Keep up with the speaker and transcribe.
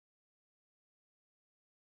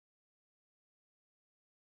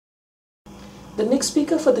The next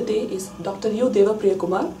speaker for the day is Dr. Deva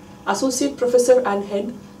Priyakumar, Associate Professor and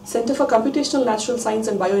Head, Center for Computational Natural Science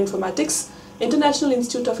and Bioinformatics, International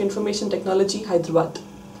Institute of Information Technology, Hyderabad.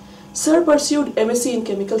 Sir pursued MSc in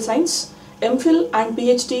Chemical Science, MPhil and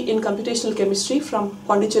PhD in Computational Chemistry from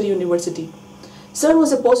Pondicherry University. Sir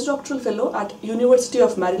was a postdoctoral fellow at University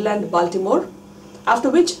of Maryland, Baltimore, after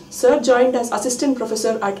which Sir joined as Assistant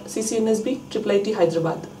Professor at CCNSB, IIIT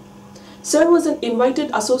Hyderabad. Sir was an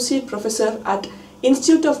invited Associate Professor at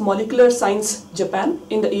Institute of Molecular Science, Japan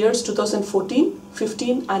in the years 2014,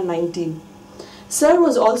 15 and 19. Sir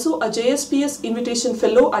was also a JSPS Invitation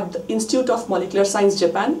Fellow at the Institute of Molecular Science,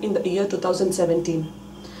 Japan in the year 2017.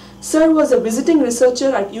 Sir was a visiting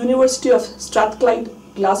researcher at University of Strathclyde,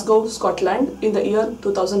 Glasgow, Scotland in the year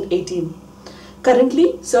 2018.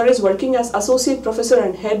 Currently, Sir is working as Associate Professor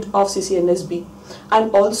and Head of CCNSB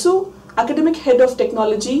and also Academic Head of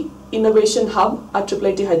Technology Innovation Hub at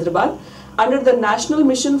IIIT Hyderabad under the National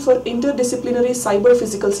Mission for Interdisciplinary Cyber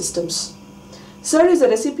Physical Systems. Sir is a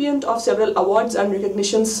recipient of several awards and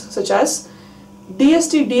recognitions such as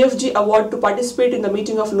DST DFG Award to participate in the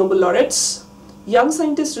meeting of Nobel Laureates, Young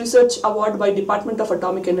Scientist Research Award by Department of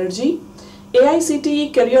Atomic Energy,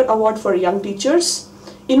 AICTE Career Award for Young Teachers,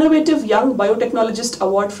 Innovative Young Biotechnologist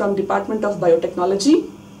Award from Department of Biotechnology,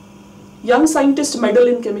 Young Scientist Medal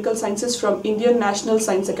in Chemical Sciences from Indian National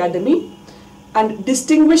Science Academy, and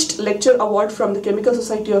Distinguished Lecture Award from the Chemical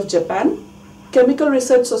Society of Japan, Chemical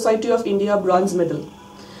Research Society of India Bronze Medal.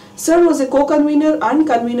 Sir was a co-convener and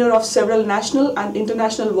convener of several national and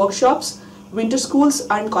international workshops, winter schools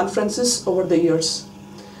and conferences over the years.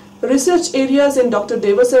 Research areas in Dr.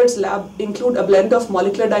 Deva Sir's lab include a blend of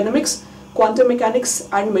molecular dynamics, quantum mechanics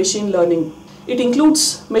and machine learning. It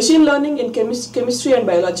includes machine learning in chemistry and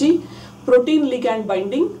biology, protein ligand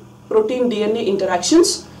binding, protein DNA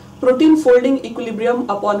interactions, protein folding equilibrium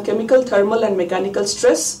upon chemical, thermal and mechanical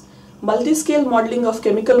stress, multiscale modeling of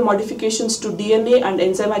chemical modifications to DNA and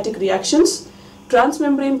enzymatic reactions,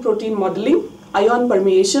 transmembrane protein modeling, ion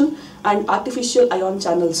permeation and artificial ion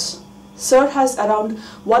channels. Sir has around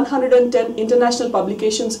 110 international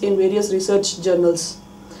publications in various research journals.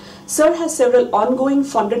 Sir has several ongoing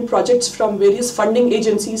funded projects from various funding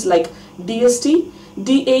agencies like DST,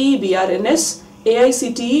 DAE-BRNS,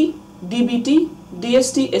 AICTE, DBT,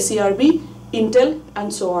 DST SERB, Intel,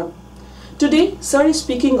 and so on. Today, Sir is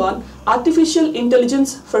speaking on artificial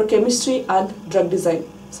intelligence for chemistry and drug design.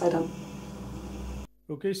 Sairam.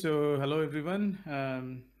 Okay, so hello everyone.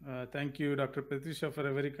 Thank you, Dr. Pratisha, for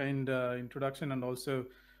a very kind introduction and also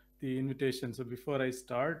the invitation. So before I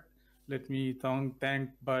start, let me start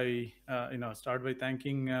by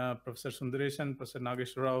thanking Professor Sundaresan, Professor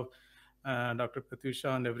Nageswara Rao, Dr.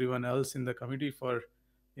 Pratisha, and everyone else in the committee for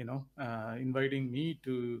inviting me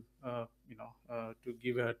to to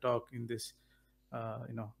give a talk in this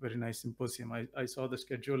very nice symposium. I saw the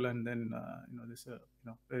schedule and then this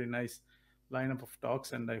very nice lineup of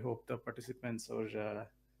talks, and I hope the participants are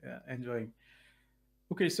enjoying.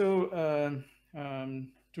 Okay, so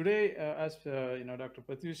today, as Dr.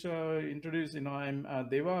 Pratisha introduced, I'm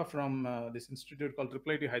Deva from this institute called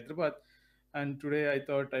IIIT Hyderabad, and today I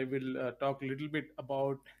thought I will talk a little bit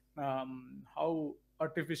about how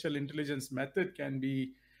artificial intelligence method can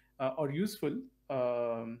be or useful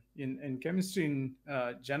in chemistry in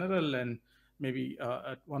general, and maybe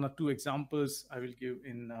one or two examples I will give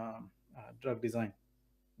in drug design.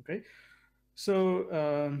 Okay,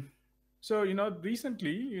 so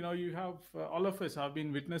recently, you have all of us have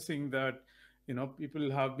been witnessing that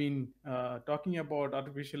people have been talking about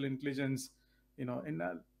artificial intelligence in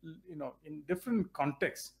different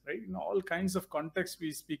contexts, right? In all kinds of contexts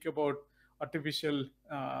we speak about artificial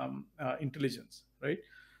intelligence, right?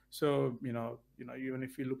 So even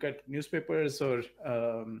if you look at newspapers or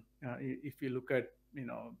if you look at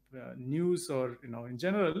news or in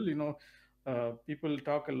general, people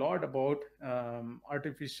talk a lot about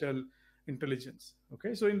artificial intelligence.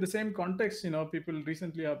 Okay, so in the same context, people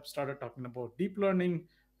recently have started talking about deep learning,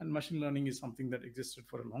 and machine learning is something that existed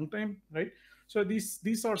for a long time, right? So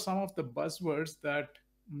these are some of the buzzwords that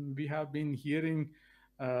we have been hearing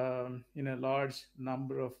in a large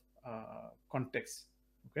number of contexts.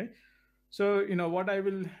 Okay, so what I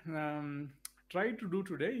will try to do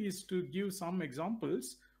today is to give some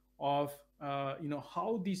examples of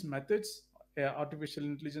how these methods, artificial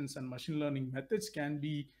intelligence and machine learning methods, can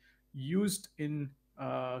be used in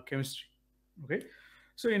chemistry. Okay,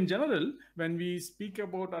 so in general, when we speak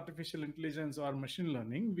about artificial intelligence or machine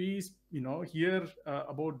learning, we hear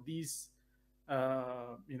about these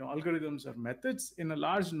algorithms or methods in a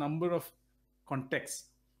large number of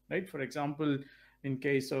contexts, right? For example, in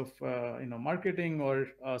case of marketing or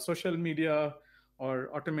social media or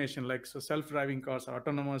automation, like so self-driving cars or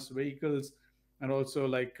autonomous vehicles, and also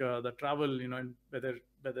like the travel, and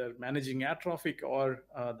whether managing air traffic or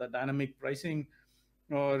the dynamic pricing,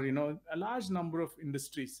 or a large number of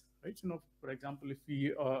industries, right? For example, if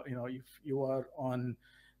we if you are on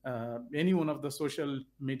any one of the social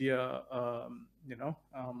media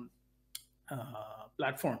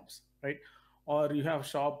platforms, right? Or you have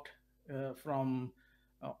shopped from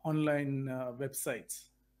online websites,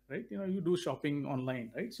 right? You do shopping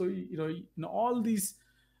online, right? So in all these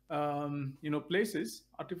places,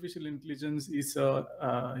 artificial intelligence is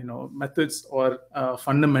methods or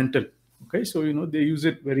fundamental. Okay, so they use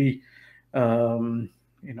it very um,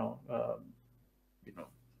 you know uh, you know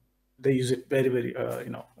they use it very, very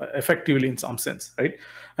effectively in some sense, right?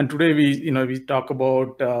 And today we talk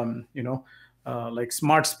about like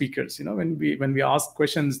smart speakers. When we ask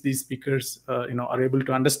questions, these speakers are able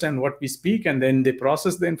to understand what we speak, and then they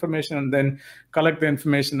process the information and then collect the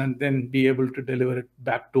information and then be able to deliver it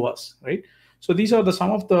back to us, right? So these are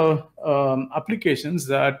some of the applications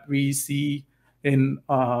that we see in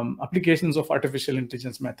applications of artificial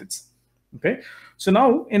intelligence methods. Okay, so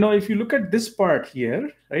now if you look at this part here,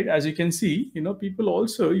 right, as you can see, people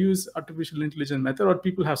also use artificial intelligence method, or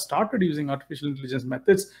people have started using artificial intelligence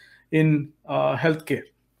methods in healthcare.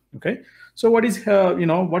 Okay, so what is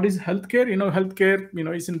healthcare?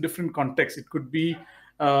 Healthcare is in different contexts. It could be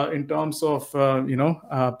in terms of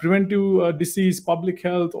preventive disease, public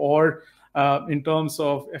health, or in terms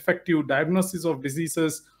of effective diagnosis of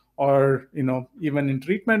diseases, or even in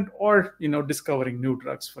treatment, or discovering new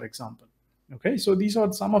drugs, for example. Okay, so these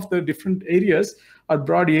are some of the different areas or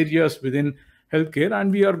broad areas within healthcare,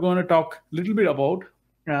 and we are going to talk a little bit about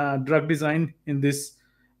drug design in this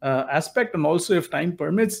aspect. And also, if time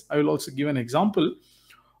permits, I will also give an example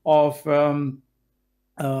of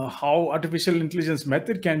how artificial intelligence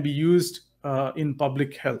method can be used in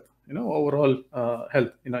public health, overall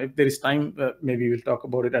health. If there is time, maybe we'll talk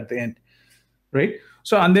about it at the end. Right.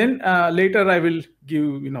 So, and then later I will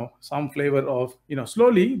give some flavor of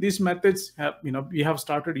slowly these methods have we have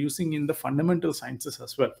started using in the fundamental sciences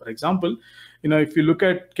as well. For example, if you look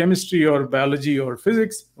at chemistry or biology or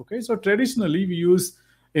physics, okay, so traditionally we use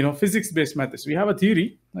physics-based methods. We have a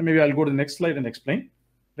theory, and maybe I'll go to the next slide and explain.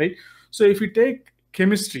 Right. So if you take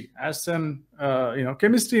chemistry as an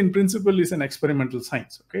chemistry in principle is an experimental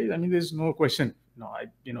science. Okay, I mean there's no question.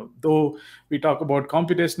 Though we talk about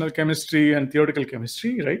computational chemistry and theoretical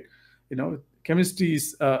chemistry, right? Chemistry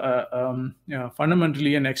is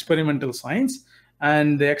fundamentally an experimental science,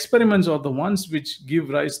 and the experiments are the ones which give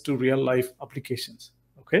rise to real life applications.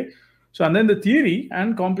 Okay, so and then the theory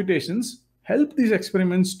and computations help these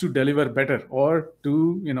experiments to deliver better, or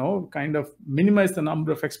to kind of minimize the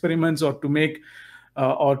number of experiments, or to make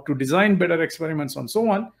or to design better experiments, and so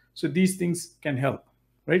on. So these things can help.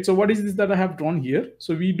 Right. So what is this that I have drawn here?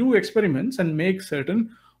 So we do experiments and make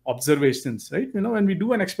certain observations, right? When we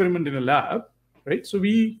do an experiment in a lab, right? So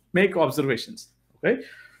we make observations. Okay.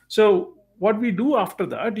 So what we do after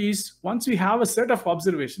that is, once we have a set of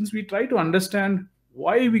observations, we try to understand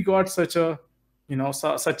why we got such a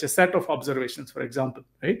set of observations, for example,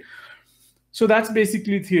 right? So that's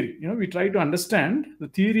basically theory. We try to understand the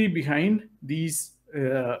theory behind these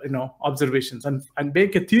observations, and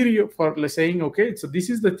make a theory for saying, okay, so this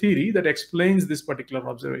is the theory that explains this particular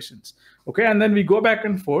observations. Okay, and then we go back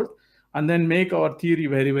and forth and then make our theory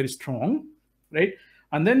very, very strong, right?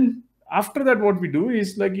 And then after that, what we do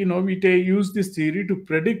is we use this theory to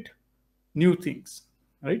predict new things,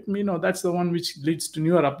 right? That's the one which leads to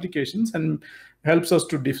newer applications and helps us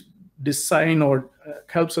to design, or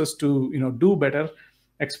helps us to do better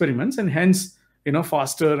experiments, and hence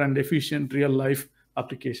faster and efficient real life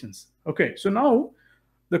applications. Okay, so now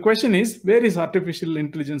the question is, where is artificial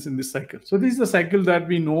intelligence in this cycle? So this is the cycle that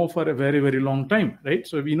we know for a very, very long time, right?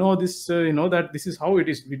 So we know this, that this is how it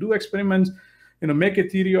is. We do experiments, make a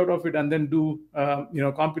theory out of it, and then do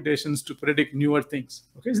computations to predict newer things.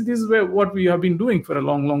 Okay, so this is what we have been doing for a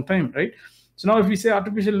long, long time, right? So now if we say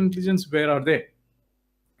artificial intelligence, where are they?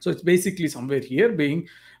 So it's basically somewhere here, being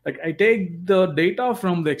like, I take the data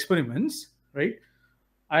from the experiments, right?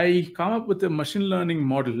 I come up with a machine learning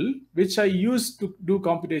model, which I use to do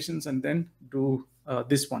computations, and then do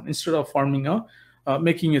this one, instead of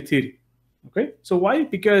making a theory. Okay, so why?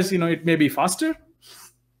 Because it may be faster,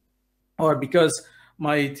 or because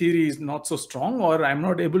my theory is not so strong, or I'm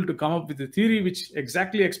not able to come up with a theory which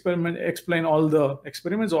exactly explain all the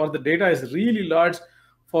experiments, or the data is really large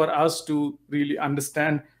for us to really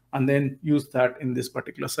understand and then use that in this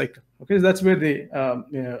particular cycle. Okay, so that's where the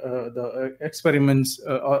experiments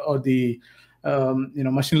or the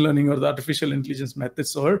machine learning or the artificial intelligence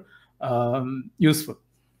methods are useful.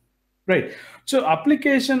 Right. So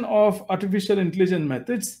application of artificial intelligence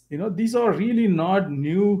methods, these are really not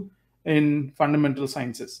new in fundamental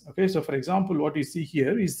sciences. Okay. So for example, what you see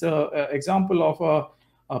here is an example of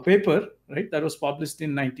a paper, right, that was published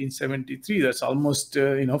in 1973. That's almost,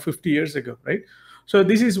 50 years ago, right? So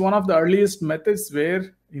this is one of the earliest methods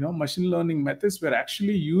where, machine learning methods were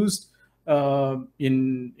actually used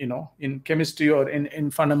in chemistry or in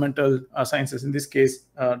fundamental sciences, in this case,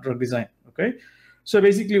 drug design. Okay. So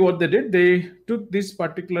basically what they did, they took this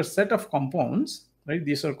particular set of compounds, right?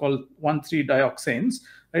 These are called 1,3-dioxanes,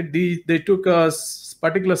 right? They took a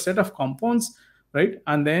particular set of compounds, right?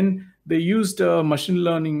 And then they used a machine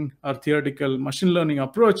learning or theoretical machine learning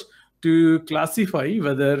approach to classify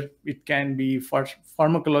whether it can be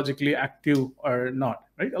pharmacologically active or not,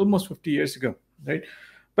 right? Almost 50 years ago, right?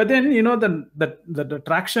 But then, the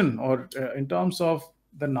traction or in terms of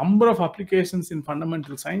the number of applications in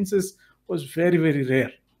fundamental sciences was very, very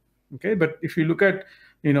rare. Okay, but if you look at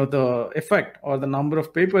the effect or the number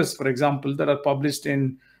of papers, for example, that are published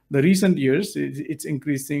in the recent years, it's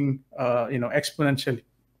increasing exponentially.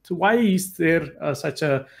 So why is there such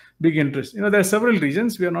a big interest? There are several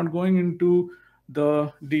reasons. We are not going into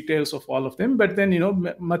the details of all of them, but then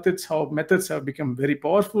methods have become very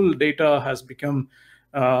powerful. Data has become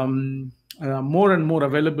more and more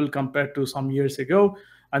available compared to some years ago.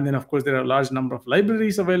 And then, of course, there are a large number of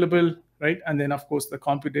libraries available, right? And then, of course, the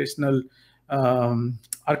computational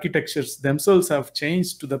architectures themselves have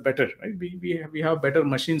changed to the better, right? We have better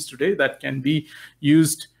machines today that can be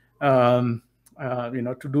used, to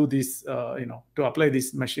do this, to apply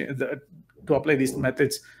these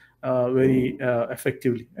methods very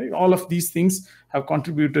effectively. Right? All of these things have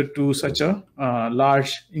contributed to such a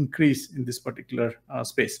large increase in this particular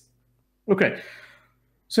space. Okay.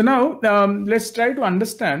 So now let's try to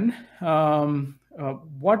understand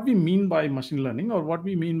what we mean by machine learning, or what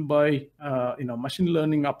we mean by machine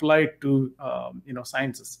learning applied to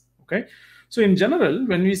sciences. Okay, so in general,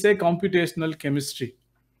 when we say computational chemistry,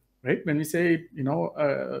 right? When we say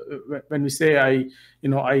I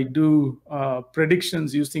do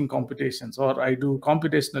predictions using computations, or I do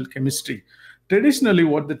computational chemistry, traditionally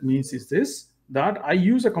what that means is this: that I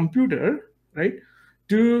use a computer, right,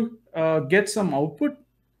 to get some output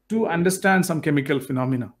to understand some chemical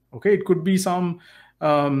phenomena. Okay, it could be some,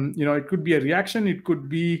 it could be a reaction, it could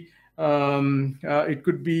be, it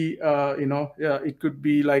could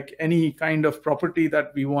be like any kind of property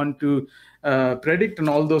that we want to predict, and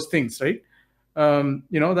all those things, right?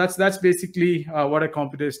 That's basically what a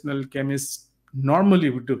computational chemist normally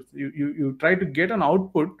would do. You try to get an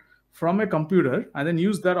output from a computer and then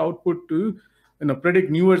use that output to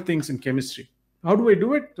predict newer things in chemistry. How do I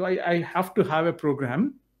do it? So I have to have a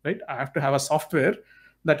program, right? I have to have a software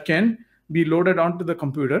that can be loaded onto the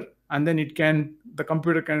computer, and then the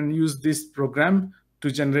computer can use this program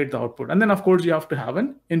to generate the output. And then, of course, you have to have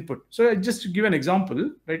an input. So just to give an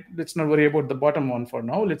example, right? Let's not worry about the bottom one for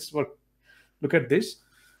now. Let's look at this.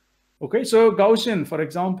 Okay, so Gaussian, for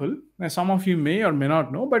example, some of you may or may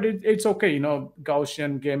not know, but it's okay.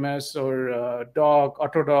 Gaussian, GMS, or DOC,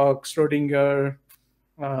 Autodoc, Schrodinger,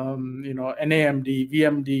 NAMD,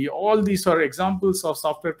 VMD, all these are examples of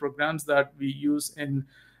software programs that we use in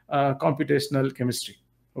computational chemistry.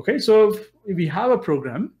 Okay, so we have a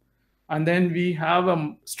program, and then we have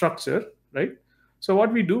a structure, right? So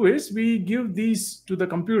what we do is we give these to the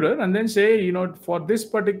computer and then say, for this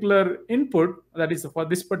particular input, that is for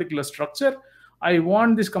this particular structure, I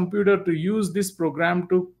want this computer to use this program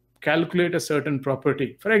to calculate a certain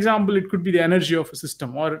property. For example, it could be the energy of a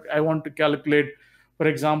system, or I want to calculate, for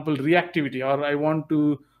example, reactivity, or I want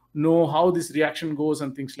to know how this reaction goes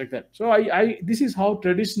and things like that. So this is how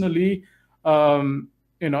traditionally,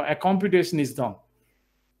 a computation is done.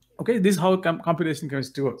 Okay, this is how computation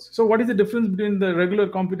chemistry works. So what is the difference between the regular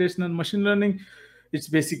computation and machine learning? It's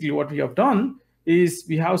basically what we have done is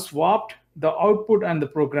we have swapped the output and the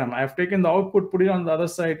program. I have taken the output, put it on the other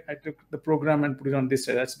side. I took the program and put it on this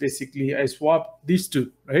side. That's basically, I swapped these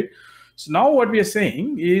two, right? So now what we are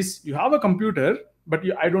saying is you have a computer, but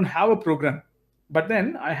I don't have a program. But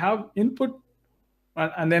then I have input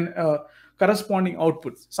and then corresponding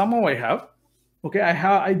outputs. Somehow I have. Okay,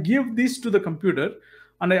 I give this to the computer,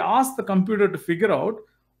 and I ask the computer to figure out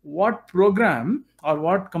what program or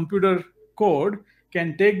what computer code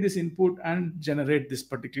can take this input and generate this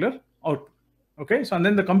particular output. Okay, so and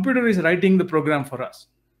then the computer is writing the program for us.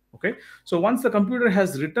 Okay, so once the computer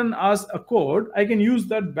has written us a code, I can use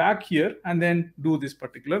that back here and then do this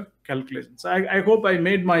particular calculation. So I hope I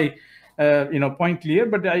made my point clear,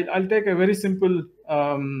 but I'll take a very simple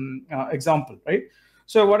example, right?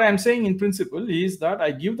 So what I'm saying in principle is that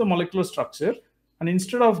I give the molecular structure, and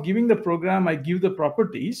instead of giving the program, I give the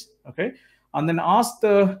properties, okay, and then ask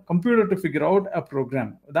the computer to figure out a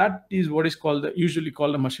program. That is what is called usually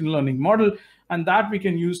called a machine learning model, and that we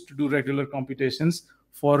can use to do regular computations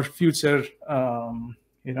for future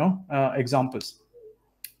examples.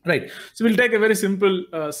 Right. So we'll take a very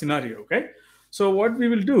simple scenario. Okay. So what we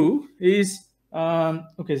will do is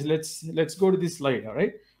okay. So let's go to this slide. All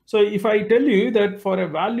right. So if I tell you that for a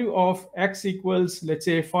value of x equals, let's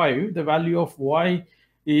say 5, the value of y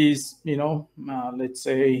is let's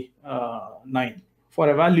say 9. For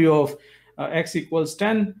a value of x equals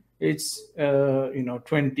 10, it's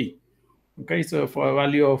 20. Okay. So for a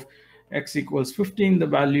value of x equals 15, the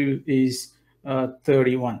value is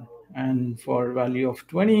 31. And for value of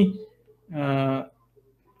 20,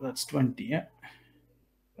 that's 20. Yeah,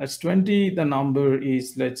 that's 20. The number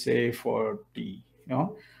is, let's say, 40.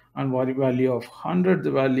 And for the value of 100,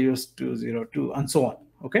 the value is 202, and so on.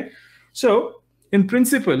 Okay. So in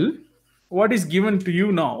principle, what is given to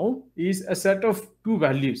you now is a set of two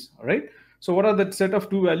values. All right. So what are that set of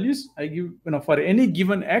two values? I give, for any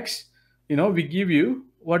given x, we give you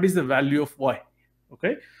what is the value of y.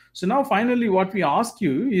 Okay. So now finally what we ask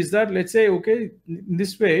you is that, let's say, okay, in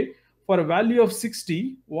this way, for a value of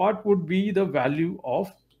 60, what would be the value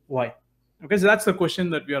of y? Okay, so that's the question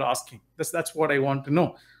that we are asking. That's what I want to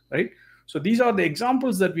know, right? So these are the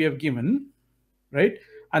examples that we have given, right?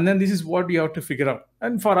 And then this is what we have to figure out.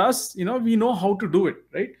 And for us, we know how to do it,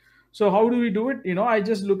 right? So how do we do it? I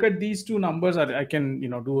just look at these two numbers. I can,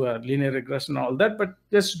 do a linear regression and all that, but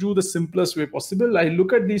just do the simplest way possible. I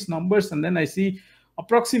look at these numbers and then I see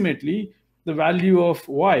approximately the value of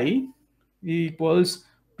y equals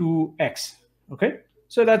to x. Okay.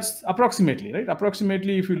 So that's approximately, right?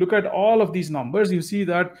 Approximately, if you look at all of these numbers, you see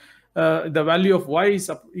that the value of y is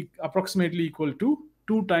approximately equal to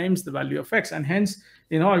 2 times the value of x. And hence,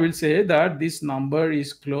 I will say that this number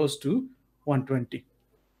is close to 120.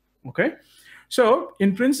 Okay. So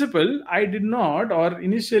in principle, I did not, or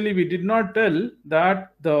initially we did not tell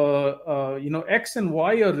that the, x and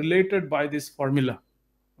y are related by this formula.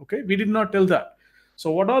 Okay. We did not tell that.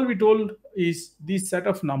 So what all we told is this set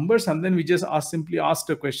of numbers, and then we just simply asked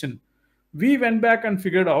a question. We went back and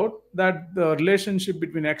figured out that the relationship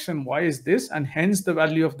between x and y is this, and hence the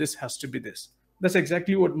value of this has to be this. That's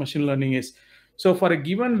exactly what machine learning is. So for a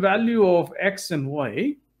given value of x and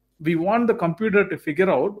y, we want the computer to figure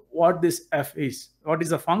out what this f is. What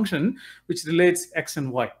is a function which relates x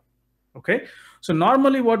and y. Okay. So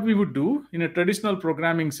normally what we would do in a traditional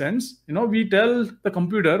programming sense, we tell the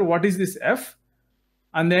computer what is this f,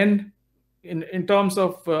 and then in terms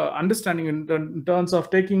of understanding, in terms of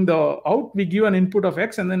taking the out, we give an input of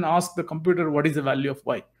x and then ask the computer what is the value of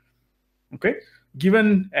y. Okay,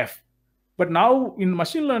 given f. But now in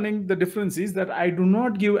machine learning, the difference is that I do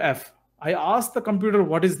not give f. I ask the computer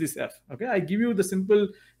what is this f. Okay, I give you the simple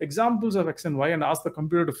examples of x and y and ask the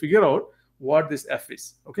computer to figure out what this f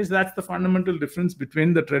is. Okay, so that's the fundamental difference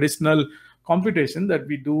between the traditional computation that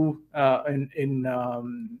we do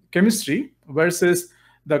in chemistry versus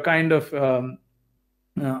the kind of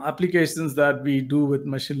applications that we do with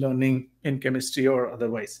machine learning in chemistry or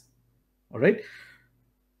otherwise. All right.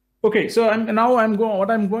 Okay, so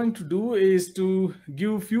what I'm going to do is to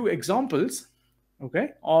give a few examples,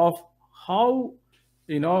 okay, of how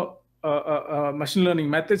machine learning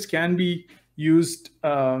methods can be used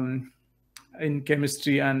in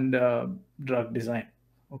chemistry and drug design.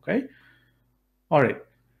 Okay. All right.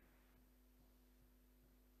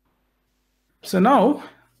 So now,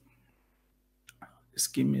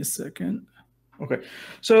 just give me a second. Okay.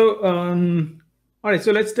 So, all right.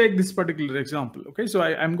 So let's take this particular example. Okay. So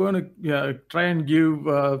I'm going to try and give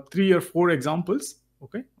 3 or 4 examples.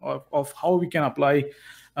 Okay, of how we can apply,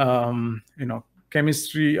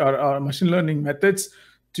 chemistry or machine learning methods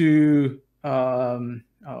to machine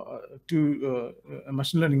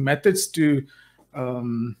learning methods to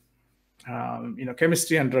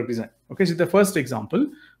chemistry and drug design. Okay, so the first example,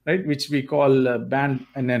 right, which we call band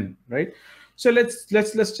NN, right? So let's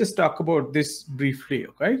just talk about this briefly.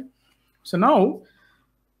 Okay, so now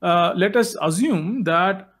let us assume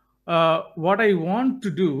that what I want to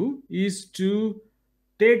do is to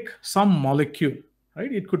take some molecule,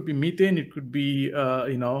 right? It could be methane, it could be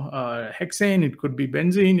hexane, it could be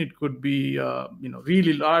benzene, it could be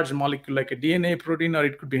really large molecule like a DNA, protein, or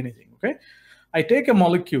it could be anything. Okay, I take a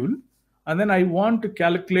molecule and then I want to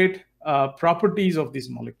calculate properties of these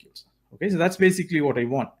molecules. Okay, so that's basically what I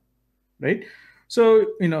want, right? So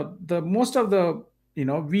the most of the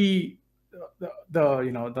we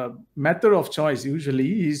the method of choice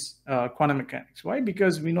usually is quantum mechanics. Why?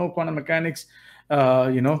 Because we know quantum mechanics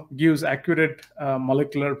gives accurate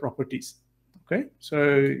molecular properties. Okay, so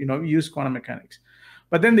we use quantum mechanics,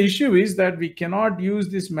 but then the issue is that we cannot use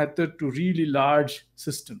this method to really large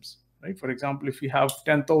systems, right? For example, if we have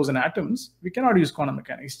 10,000 atoms, we cannot use quantum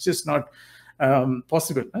mechanics. It's just not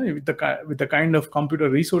possible. With the kind of computer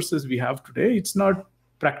resources we have today, it's not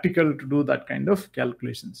practical to do that kind of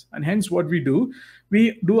calculations. And hence what we do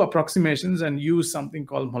approximations and use something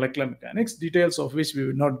called molecular mechanics, details of which we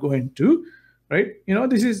will not go into, right?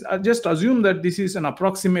 This is just assume that this is an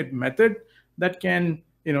approximate method that can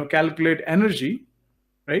calculate energy,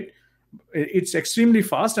 right? It's extremely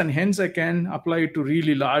fast, and hence I can apply it to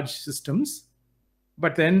really large systems.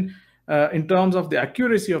 But then in terms of the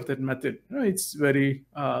accuracy of that method, it's very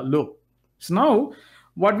low. So now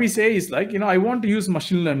what we say is like, I want to use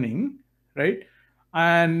machine learning, right?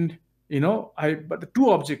 And but the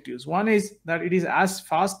two objectives. One is that it is as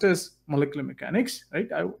fast as molecular mechanics, right?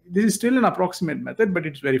 This is still an approximate method, but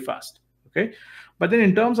it's very fast. Okay, but then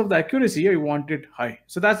in terms of the accuracy, I want it high.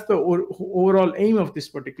 So that's the overall aim of this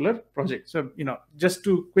particular project. So just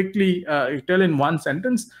to quickly tell in one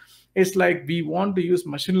sentence, it's like we want to use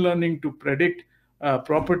machine learning to predict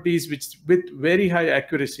properties with very high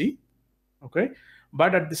accuracy. Okay,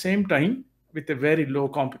 but at the same time with a very low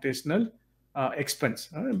computational expense.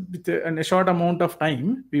 In a short amount of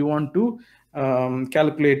time, we want to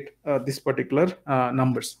calculate this particular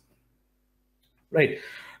numbers, right?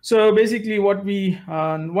 So basically what we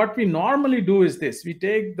normally do is this: we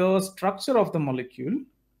take the structure of the molecule,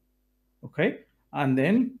 okay, and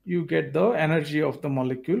then you get the energy of the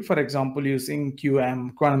molecule, for example, using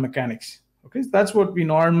QM, quantum mechanics. Okay, so that's what we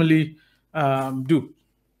normally do.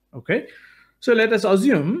 Okay, so let us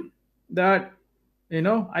assume that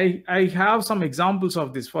I have some examples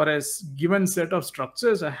of this. For a given set of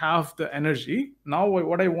structures, I have the energy. Now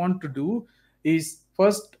what I want to do is,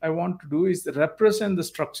 first I want to do is represent the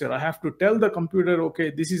structure. I have to tell the computer, okay,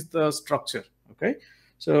 this is the structure. Okay,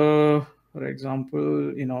 so for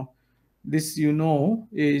example, this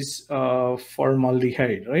is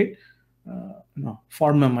formaldehyde, right? No,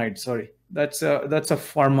 formamide, sorry. That's a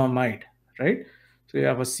formamide, right? So you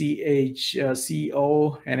have a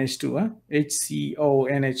CHCONH2,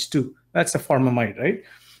 HCONH2. That's a formamide, right?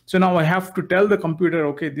 So now I have to tell the computer,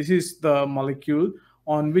 okay, this is the molecule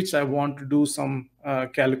on which I want to do some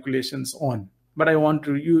calculations on, but I want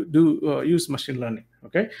to use machine learning.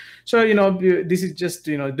 Okay, so this is just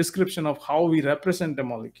description of how we represent a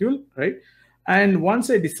molecule, right? And once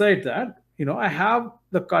I decide that, I have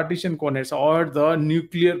the Cartesian coordinates or the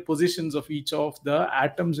nuclear positions of each of the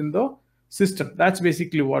atoms in the system. That's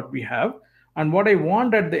basically what we have. And what I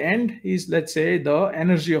want at the end is, let's say, the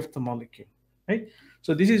energy of the molecule, right?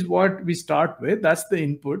 So this is what we start with. That's the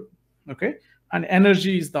input, okay? And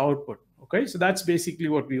energy is the output, okay? So that's basically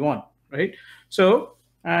what we want, right? So,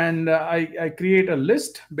 and I create a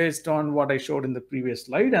list based on what I showed in the previous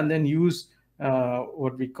slide, and then use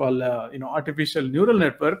what we call artificial neural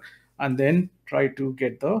network, and then try to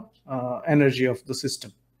get the energy of the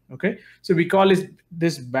system. Okay, so we call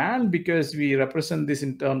this band because we represent this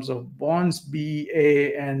in terms of bonds, B,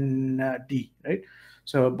 A, and D, right?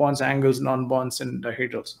 So bonds, angles, non-bonds, and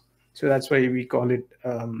dihedrals. So that's why we call it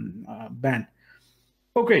band.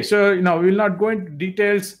 Okay, so we'll not go into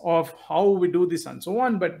details of how we do this and so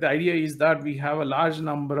on, but the idea is that we have a large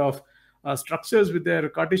number of structures with their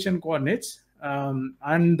Cartesian coordinates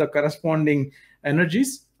and the corresponding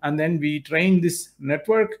energies, and then we train this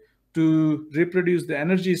network to reproduce the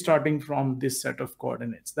energy starting from this set of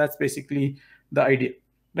coordinates. That's basically the idea,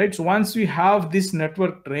 right? So once we have this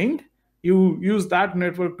network trained, you use that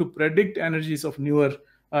network to predict energies of new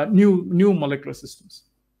molecular systems.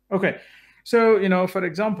 Okay, so for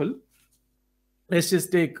example, let's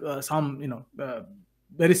just take some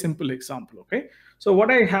very simple example. Okay, so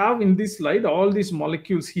what I have in this slide, all these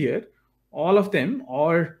molecules here, all of them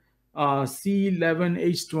are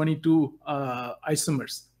C11H22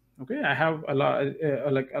 isomers. Okay, I have a lot,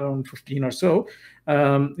 like around 15 or so,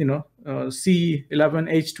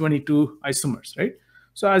 C11H22 isomers, right?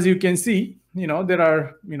 So as you can see, there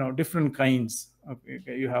are different kinds.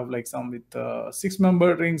 Okay, you have like some with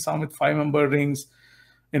 6-member rings, some with 5-member rings,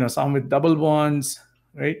 some with double bonds,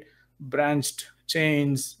 right? Branched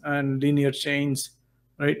chains and linear chains,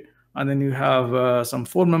 right? And then you have some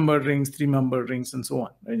 4-member rings, 3-member rings, and so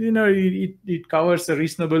on. It covers a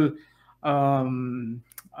reasonable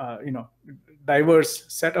diverse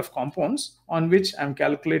set of compounds on which I'm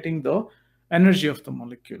calculating the energy of the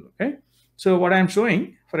molecule. Okay, so what I'm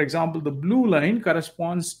showing, for example, the blue line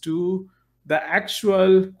corresponds to the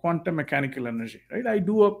actual quantum mechanical energy, right? I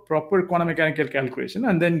do a proper quantum mechanical calculation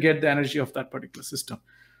and then get the energy of that particular system.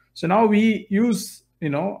 So now we use,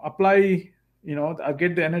 apply,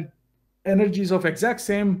 get the energies of exact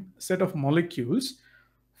same set of molecules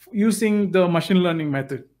using the machine learning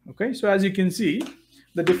method. Okay, so as you can see,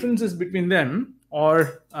 the differences between them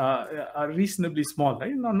are reasonably small,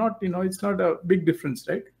 right? Not it's not a big difference,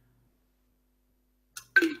 right?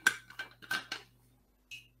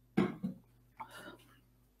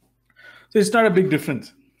 So it's not a big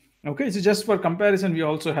difference. Okay, so just for comparison, we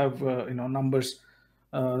also have numbers,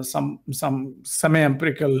 some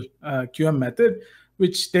semi-empirical QM method,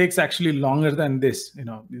 which takes actually longer than this.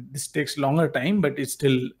 This takes longer time, but it's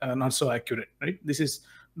still not so accurate, right? This is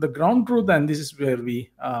the ground truth, and this is where we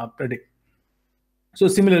predict. So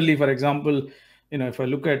similarly, for example, if I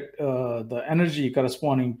look at the energy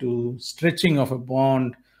corresponding to stretching of a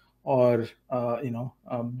bond or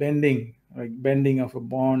bending, like bending of a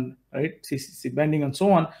bond, right? CCC bending and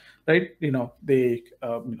so on, right? They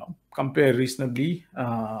compare reasonably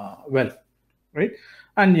well, right?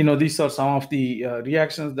 And these are some of the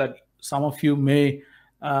reactions that some of you may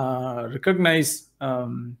recognize,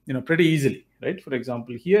 pretty easily, right? For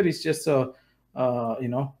example, here is just a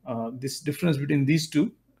this difference between these two.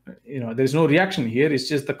 There is no reaction here. It's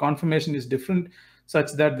just the conformation is different,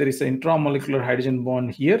 such that there is an intramolecular hydrogen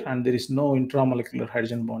bond here, and there is no intramolecular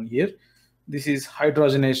hydrogen bond here. This is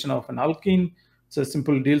hydrogenation of an alkene. It's a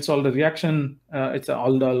simple Diels-Alder reaction. It's an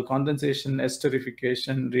aldol condensation,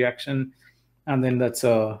 esterification reaction, and then that's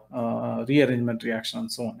a rearrangement reaction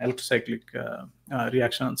and so on, electrocyclic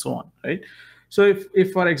reaction and so on, right? So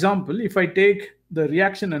if for example, if I take the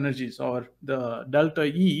reaction energies or the delta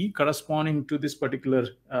E corresponding to this particular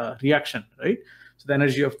reaction, right? So the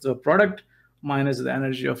energy of the product minus the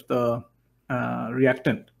energy of the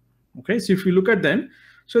reactant. Okay, so if you look at them,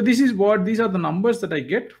 so these are the numbers that I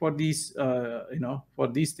get for these, for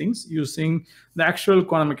these things using the actual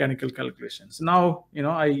quantum mechanical calculations. Now,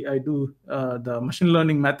 I do the machine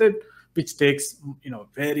learning method, which takes,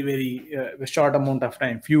 very, very short amount of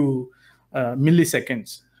time, few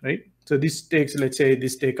milliseconds, right? So this takes, let's say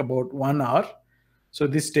this take about 1 hour. So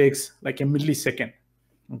this takes like a millisecond,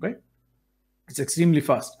 okay? It's extremely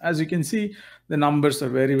fast. As you can see, the numbers are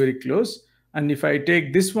very, very close. And if I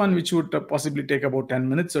take this one, which would possibly take about 10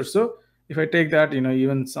 minutes or so, if I take that,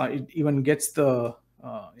 it even gets the,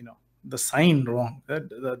 the sign wrong,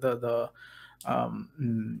 the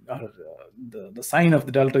sign of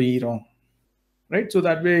the delta E wrong, right? So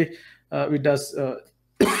that way, it does,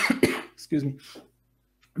 excuse me,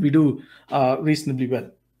 we do reasonably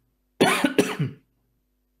well,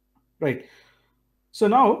 right? So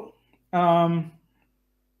now,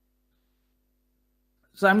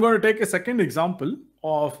 so I'm going to take a second example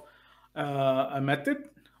of a method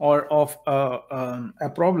or of a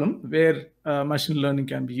problem where machine learning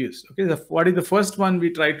can be used. Okay, what is the first one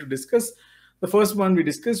we tried to discuss? The first one we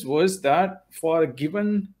discussed was that for a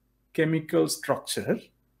given chemical structure,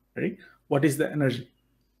 right, what is the energy?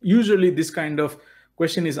 Usually this kind of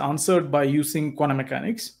question is answered by using quantum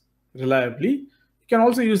mechanics reliably. You can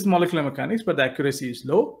also use molecular mechanics, but the accuracy is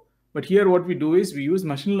low. But here what we do is we use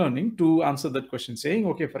machine learning to answer that question, saying,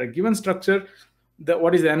 okay, for a given structure,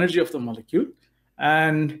 what is the energy of the molecule?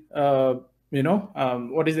 And,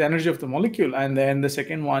 what is the energy of the molecule? And then the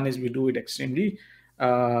second one is we do it extremely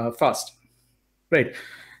fast, right?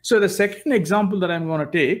 So the second example that I'm going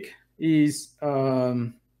to take is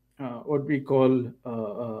what we call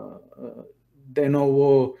de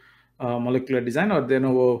novo molecular design or de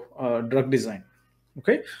novo drug design.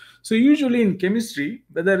 Okay, so usually in chemistry,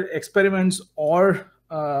 whether experiments or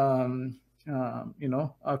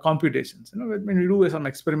computations, when we do some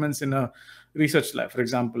experiments in a research lab, for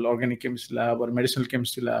example, organic chemistry lab or medicinal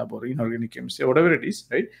chemistry lab or inorganic chemistry, whatever it is,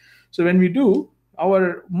 right? So when we do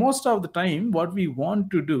most of the time, what we want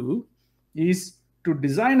to do is to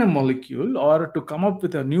design a molecule or to come up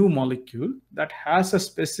with a new molecule that has a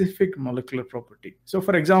specific molecular property. So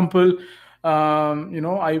for example, I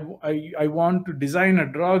want to design a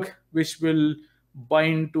drug which will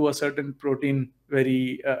bind to a certain protein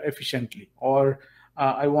very efficiently, or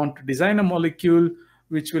I want to design a molecule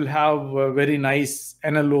which will have very nice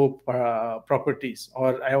NLO properties,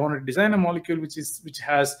 or I want to design a molecule which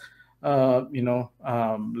has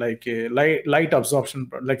like a light absorption,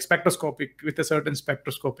 like spectroscopic, with a certain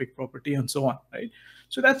spectroscopic property and so on, right?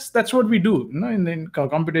 So that's what we do, in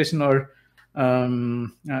computation or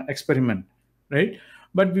experiment, right?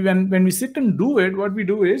 But when we sit and do it, what we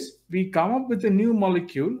do is we come up with a new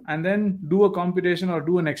molecule and then do a computation or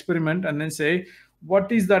do an experiment and then say,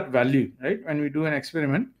 what is that value, right? When we do an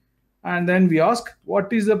experiment, and then we ask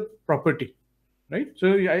what is the property, right?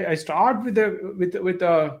 So I start with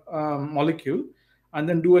a molecule, and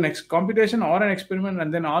then do an computation or an experiment,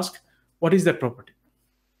 and then ask what is that property,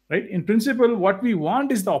 right? In principle, what we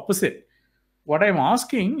want is the opposite. What I'm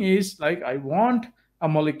asking is, like, I want a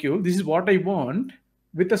molecule, this is what I want,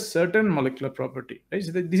 with a certain molecular property, right?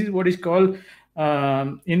 So this is what is called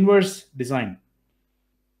inverse design.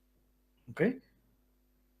 Okay,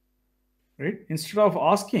 right? Instead of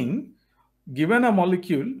asking, given a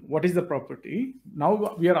molecule, what is the property,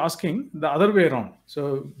 now we are asking the other way around.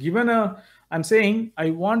 So I'm saying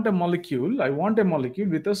I want a molecule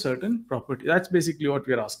with a certain property. That's basically what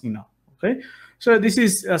we are asking now. Okay, so this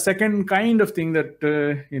is a second kind of thing that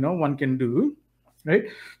one can do, right?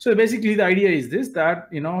 So basically the idea is this, that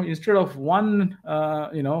instead of one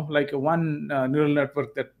like one neural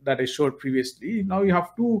network that I showed previously, now you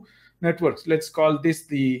have two networks. Let's call this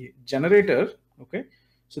the generator. Okay,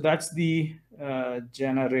 so that's the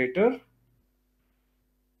generator,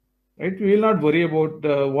 right? We will not worry about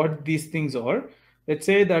what these things are. Let's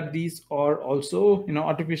say that these are also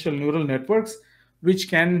artificial neural networks which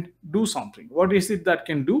can do something. What is it that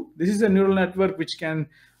can do? This is a neural network which can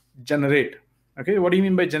generate. Okay, what do you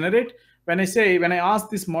mean by generate? When I ask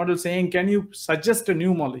this model saying, can you suggest a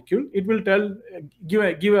new molecule, it will give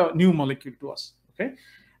a new molecule to us. Okay,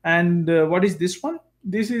 and what is this one?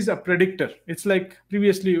 This is a predictor. It's like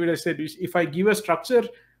previously what I said, if I give a structure,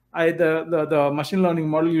 the machine learning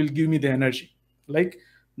model will give me the energy. Like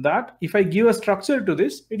that, if I give a structure to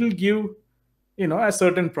this, it will give a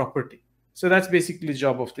certain property. So that's basically the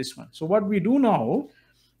job of this one. So what we do now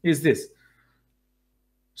is this.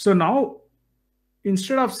 So now,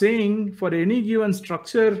 instead of saying for any given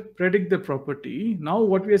structure predict the property, now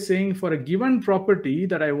what we are saying, for a given property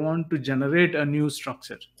that I want to generate a new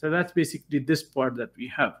structure. So that's basically this part that we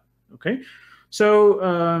have. Okay, so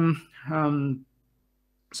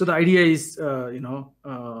so the idea is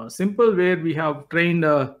simple, where we have trained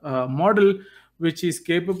a model which is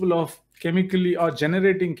capable of chemically or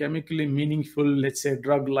generating chemically meaningful, let's say,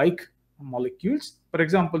 drug-like molecules. For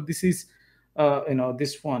example, this is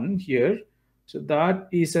this one here. So that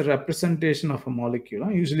is a representation of a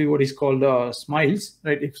molecule, usually what is called SMILES,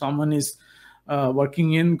 right? If someone is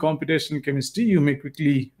working in computational chemistry, you may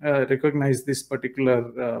quickly recognize this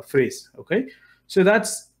particular phrase. Okay, so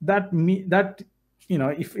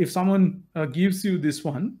if someone gives you this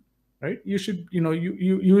one, right, you should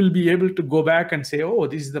you will be able to go back and say, oh,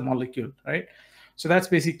 this is the molecule, right? So that's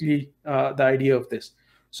basically the idea of this.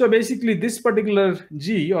 So basically, this particular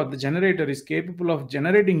G, or the generator, is capable of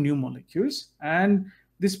generating new molecules, and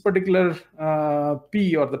this particular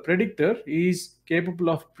P, or the predictor, is capable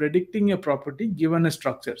of predicting a property given a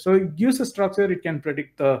structure. So it gives a structure, it can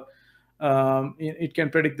predict the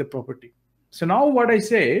property. So now what I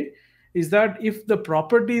say is that if the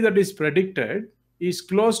property that is predicted is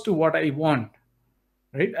close to what I want,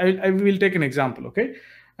 right? I will take an example. Okay.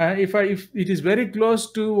 If it is very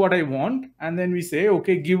close to what I want, and then we say,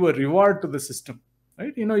 okay, give a reward to the system,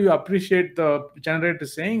 right? You appreciate the generator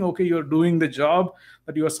saying, okay, you're doing the job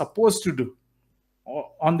that you are supposed to do.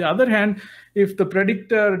 On the other hand, if the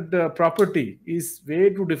predicted property is way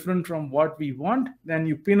too different from what we want, then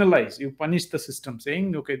you punish the system,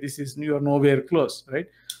 saying, okay, you are nowhere close, right?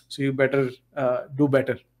 So you better do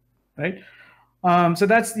better, right? So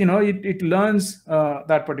that's it learns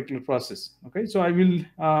that particular process. Okay, so I will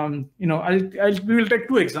we will take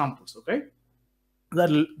two examples. Okay,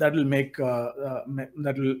 that'll make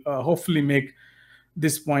hopefully make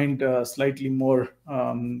this point slightly more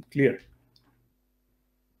clear.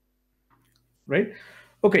 Right.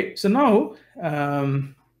 Okay, so now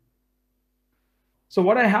so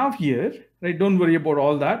what I have here, right, don't worry about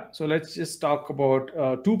all that. So let's just talk about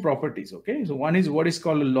two properties. Okay, so one is what is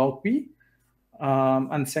called a log P.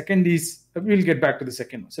 And second is, we'll get back to the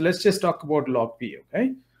second one. So let's just talk about log P,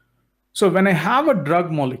 okay? So when I have a drug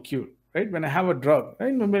molecule, right? When I have a drug,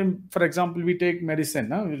 right? For example, we take medicine.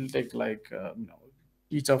 We'll take like,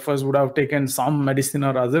 each of us would have taken some medicine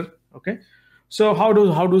or other, okay? So how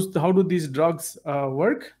do these drugs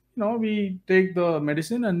work? We take the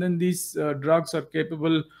medicine, and then these drugs are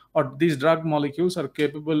capable, or these drug molecules are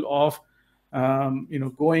capable of,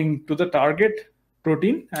 going to the target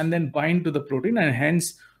protein and then bind to the protein, and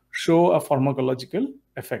hence show a pharmacological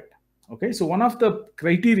effect. Okay, so one of the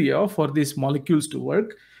criteria for these molecules to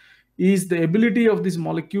work is the ability of these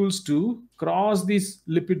molecules to cross these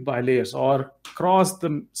lipid bilayers or cross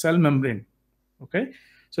the cell membrane. Okay,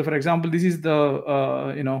 so for example, this is the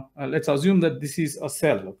let's assume that this is a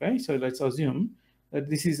cell. Okay, so let's assume that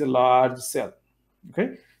this is a large cell.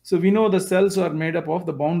 Okay, So we know the cells are made up of,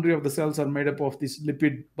 the boundary of the cells are made up of these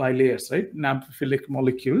lipid bilayers, right? Amphiphilic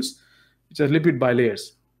molecules, which are lipid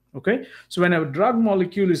bilayers. Okay. So when a drug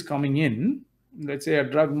molecule is coming in, let's say a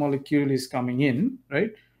drug molecule is coming in,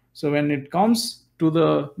 right? So when it comes to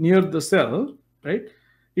the near the cell, right,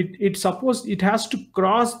 it suppose it has to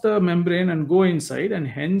cross the membrane and go inside, and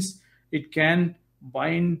hence it can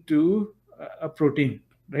bind to a protein,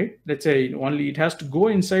 right? Let's say only it has to go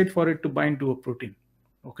inside for it to bind to a protein.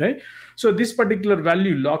 Okay. So this particular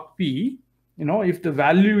value log p, if the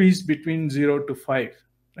value is between 0 to 5,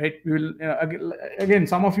 right, we will again,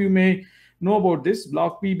 some of you may know about this.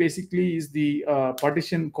 Log p basically is the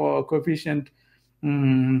partition coefficient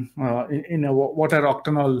in a water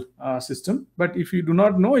octanol system. But if you do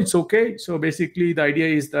not know, it's okay. So basically the idea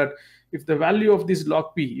is that if the value of this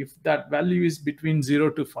log p, if that value is between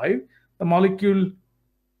 0 to 5, the molecule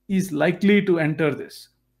is likely to enter this.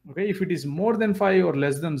 Okay, if it is more than 5 or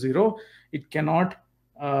less than 0, it cannot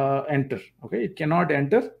enter. Okay, it cannot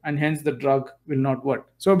enter, and hence the drug will not work.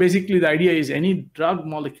 So basically the idea is any drug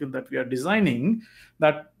molecule that we are designing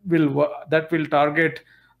that will target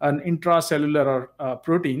an intracellular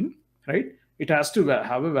protein, right, it has to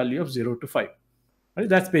have a value of 0 to 5. Right?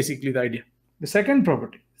 That's basically the idea. The second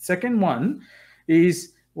property, second one,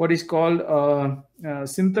 is what is called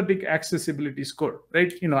synthetic accessibility score,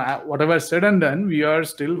 right? Whatever said and done, we are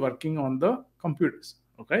still working on the computers.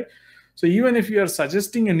 Okay, so even if you are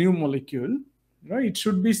suggesting a new molecule, it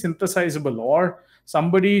should be synthesizable, or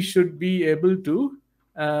somebody should be able to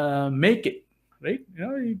make it, right?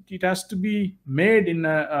 It has to be made in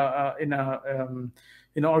an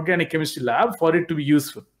organic chemistry lab for it to be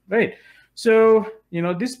useful, right? So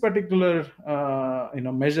this particular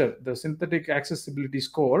measure, the synthetic accessibility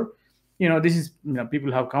score, this is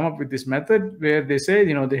people have come up with this method where they say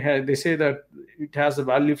they say that it has a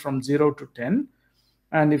value from 0 to 10,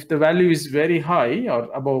 and if the value is very high or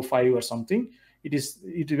above 5 or something, it's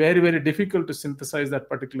very, very difficult to synthesize that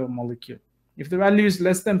particular molecule. If the value is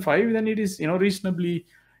less than 5, then it is reasonably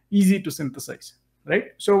easy to synthesize,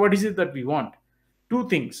 right? So what is it that we want? Two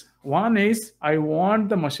things. One is I want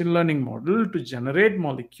the machine learning model to generate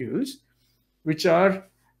molecules which have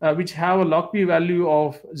a log p value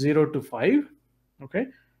of 0 to 5, okay,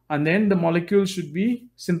 and then the molecule should be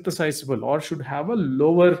synthesizable or should have a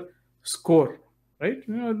lower score, right?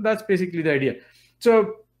 That's basically the idea.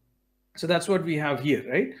 So that's what we have here,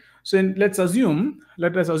 right? So let us assume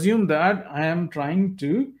that I am trying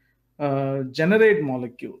to generate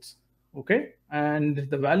molecules, okay, and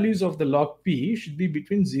the values of the log p should be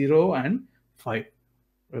between 0 and 5.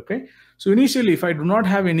 Okay, so initially, if I do not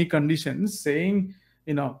have any conditions saying,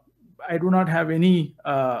 I do not have any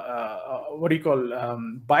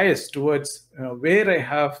bias towards where I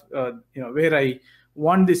have where I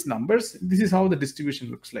want these numbers, this is how the distribution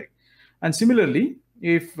looks like. And similarly,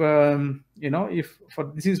 if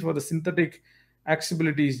this is for the synthetic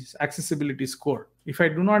accessibility score, if I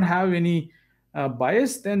do not have any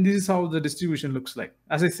bias, then this is how the distribution looks like.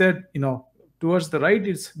 As I said, towards the right,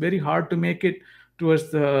 it's very hard to make it.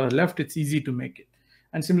 Towards the left, it's easy to make it.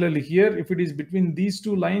 And similarly here, if it is between these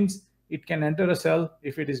two lines, it can enter a cell.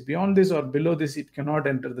 If it is beyond this or below this, it cannot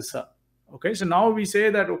enter the cell. Okay, so now we say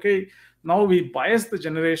that, okay, now we bias the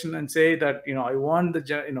generation and say that, I want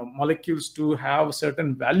the molecules to have a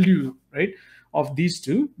certain value, right, of these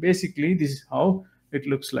two. Basically, this is how it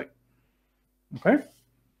looks like. Okay.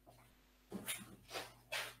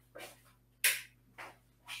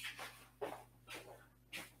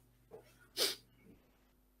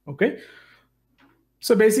 Okay.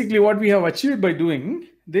 So basically what we have achieved by doing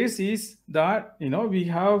this is that, we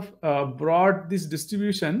have brought this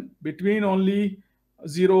distribution between only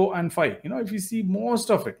 0 and 5. If you see most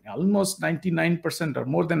of it, almost 99% or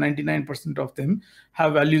more than 99% of them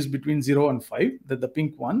have values between 0 and 5, the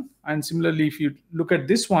pink one. And similarly, if you look at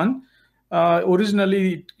this one,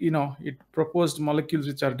 originally, it proposed molecules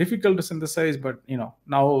which are difficult to synthesize, but,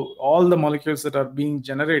 now all the molecules that are being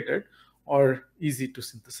generated are easy to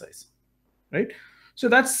synthesize, right? So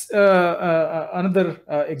that's another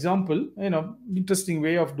example, interesting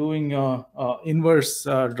way of doing inverse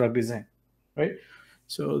drug design, right?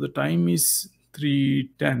 So the time is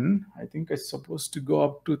 3:10. I think I'm supposed to go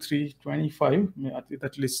up to 3:25.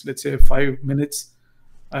 At least, let's say 5 minutes.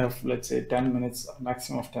 I have, let's say, 10 minutes,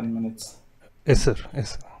 maximum of 10 minutes. Yes, sir.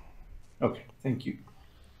 Yes, sir. Okay, thank you.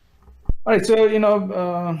 All right, so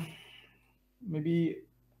maybe.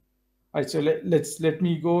 All right, so let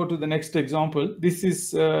me go to the next example. This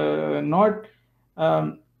is not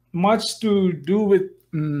much to do with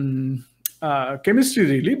chemistry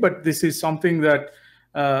really, but this is something that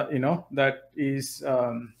that is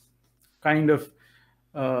kind of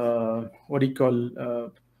what do you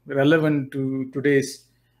call, relevant to today's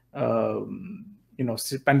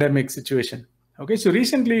pandemic situation. Okay, so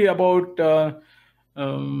recently, about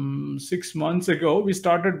 6 months ago, we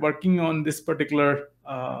started working on this particular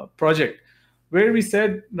project, where we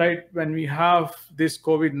said, right, when we have this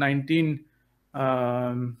COVID-19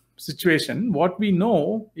 situation, what we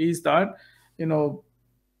know is that,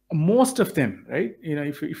 most of them, right,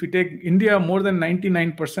 if we take India, more than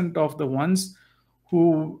 99% of the ones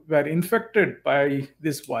who were infected by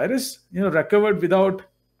this virus, recovered without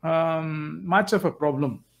much of a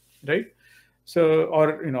problem, right? So,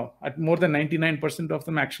 or, at more than 99% of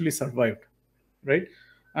them actually survived, right?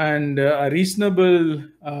 And a reasonable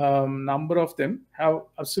number of them have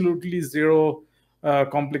absolutely zero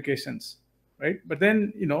complications, right? But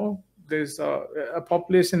then, there's a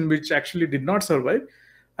population which actually did not survive.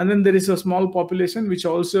 And then there is a small population which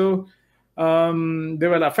also, they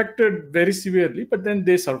were affected very severely, but then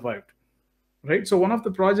they survived, right? So one of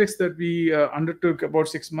the projects that we undertook about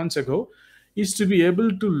 6 months ago is to be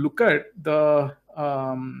able to look at the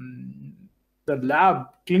lab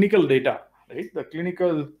clinical data, right? The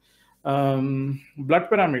clinical blood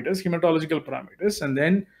parameters, hematological parameters, and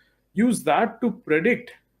then use that to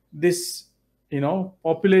predict this,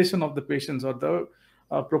 population of the patients, or the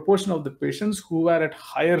proportion of the patients who are at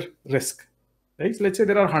higher risk, right? So let's say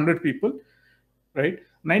there are 100 people, right?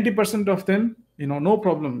 90% of them, no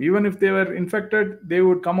problem. Even if they were infected, they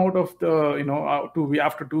would come out of the,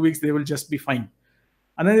 after 2 weeks, they will just be fine.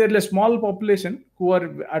 And then there's a small population who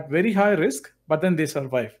are at very high risk, but then they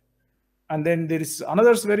survive. And then there is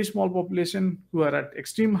another very small population who are at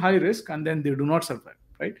extreme high risk, and then they do not survive,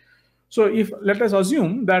 right? So if, let us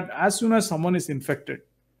assume that as soon as someone is infected,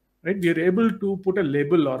 right, we are able to put a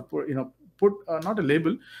label, or put not a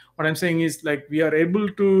label. What I'm saying is, like, we are able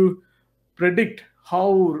to predict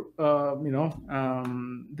how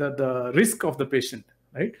the risk of the patient,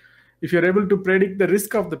 right? If you're able to predict the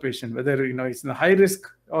risk of the patient, whether it's in the high risk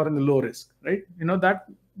or in the low risk, right? That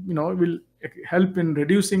will help in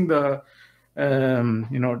reducing the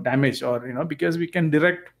damage, or because we can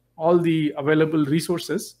direct all the available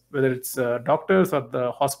resources, whether it's doctors or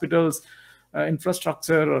the hospitals,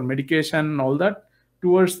 infrastructure or medication, all that,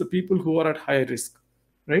 towards the people who are at higher risk,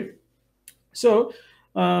 right? So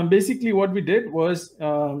basically what we did was,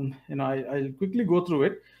 I'll quickly go through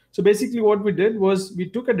it. So basically what we did was, we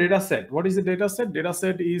took a data set. What is the data set? Data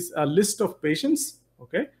set is a list of patients,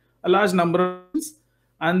 okay, a large number of patients,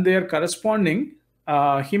 and their corresponding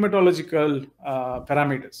hematological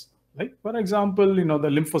parameters. Like, for example, the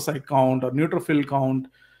lymphocyte count or neutrophil count,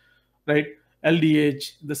 right?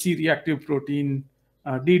 LDH, the C-reactive protein,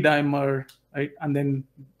 D-dimer, right? And then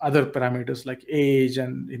other parameters like age,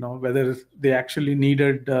 and whether they actually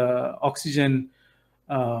needed oxygen,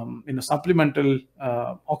 supplemental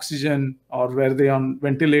oxygen, or were they on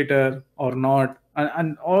ventilator or not,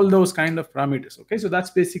 and all those kind of parameters. Okay, so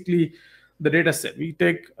that's basically the data set. We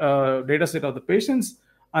take a data set of the patients,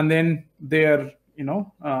 and then their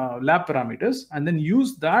lab parameters, and then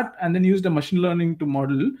use that, and then use the machine learning to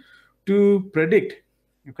model to predict.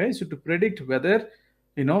 Okay, so to predict whether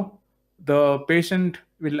the patient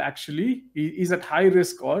will actually is at high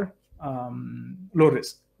risk or low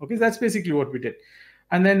risk. Okay, that's basically what we did.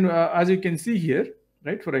 And then as you can see here,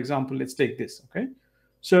 right, for example, let's take this. Okay,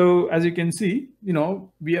 so as you can see,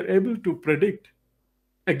 we are able to predict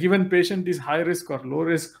a given patient is high risk or low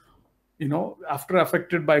risk, after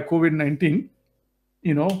affected by COVID-19,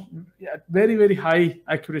 at very, very high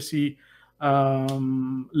accuracy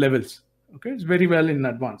levels. Okay, it's very well in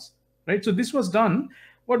advance, right? So this was done.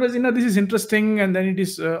 What was, this is interesting, and then it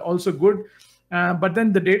is also good. But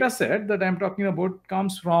then the data set that I'm talking about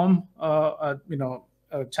comes from, a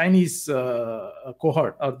Chinese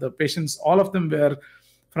cohort of the patients. All of them were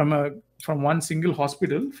from one single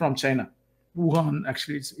hospital from China, Wuhan.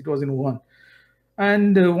 Actually, it was in Wuhan.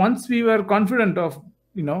 And once we were confident of,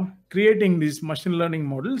 creating these machine learning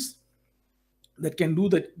models that can do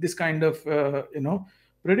this kind of,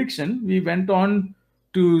 prediction, we went on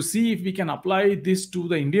to see if we can apply this to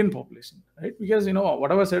the Indian population, right? Because,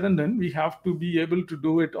 whatever said and done, we have to be able to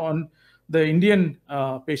do it on the Indian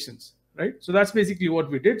patients, right? So that's basically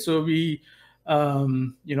what we did. So we,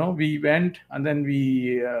 we went, and then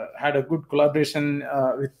we had a good collaboration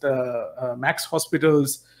with Max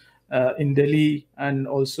Hospitals in Delhi, and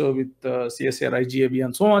also with CSIR, IGAB,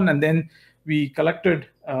 and so on. And then we collected,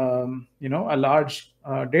 a large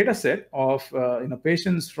data set of,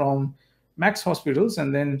 patients from Max Hospitals,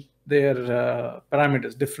 and then their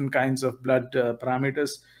parameters, different kinds of blood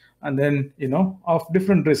parameters, and then, of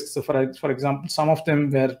different risks. So for example, some of them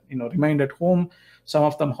were, remained at home, some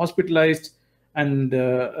of them hospitalized, and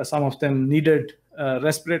some of them needed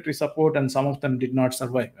respiratory support, and some of them did not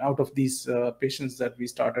survive out of these patients that we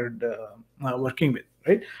started working with,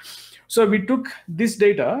 right? So we took this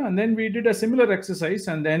data and then we did a similar exercise,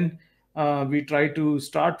 and then we try to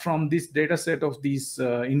start from this data set of these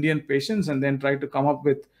Indian patients and then try to come up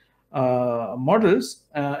with models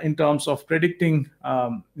in terms of predicting,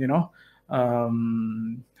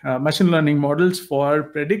 machine learning models for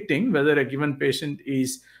predicting whether a given patient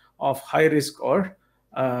is of high risk or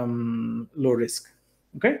low risk.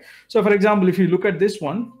 Okay, so for example, if you look at this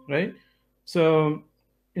one, right? So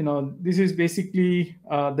this is basically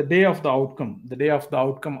the day of the outcome. The day of the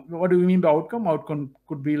outcome. What do we mean by outcome? Outcome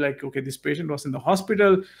could be like, okay, this patient was in the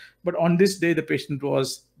hospital, but on this day the patient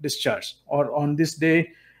was discharged, or on this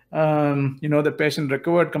day, the patient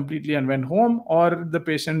recovered completely and went home, or the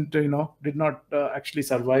patient, did not actually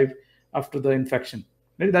survive after the infection.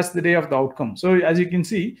 Right? That's the day of the outcome. So as you can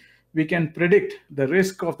see, we can predict the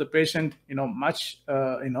risk of the patient, much,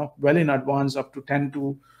 well in advance, up to 10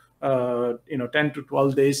 to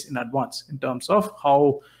 12 days in advance, in terms of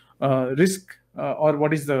how risk or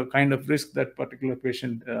what is the kind of risk that particular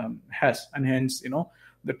patient has, and hence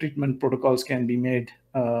the treatment protocols can be made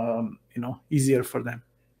easier for them,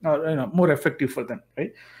 or more effective for them,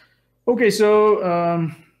 right? Okay, so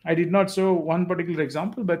I did not show one particular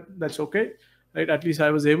example, but that's okay, right? At least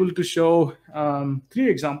I was able to show 3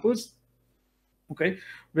 examples. Okay,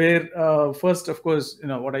 where first, of course,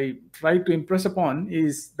 what I try to impress upon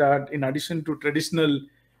is that in addition to traditional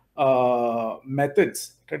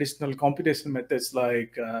methods, traditional computational methods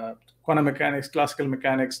like quantum mechanics, classical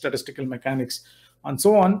mechanics, statistical mechanics, and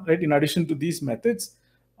so on, right? In addition to these methods,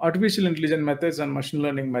 artificial intelligence methods and machine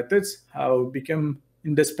learning methods have become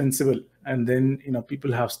indispensable, and then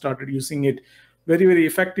people have started using it very, very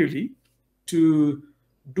effectively to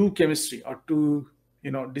do chemistry, or to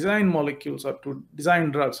design molecules, or to design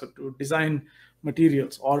drugs, or to design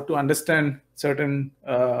materials, or to understand certain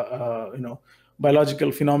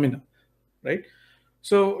biological phenomena, right?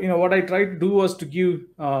 So what I tried to do was to give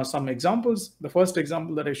some examples. The first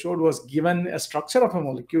example that I showed was, given a structure of a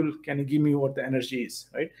molecule, can you give me what the energy is,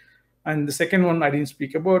 right? And the second one I didn't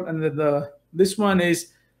speak about, and this one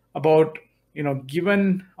is about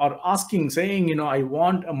given, or asking, saying, I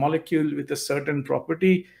want a molecule with a certain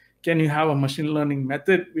property. Can you have a machine learning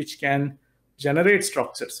method which can generate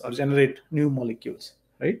structures or generate new molecules,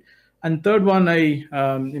 right? And third one, I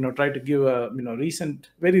try to give a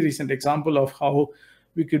very recent example of how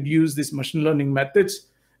we could use these machine learning methods,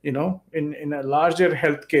 in a larger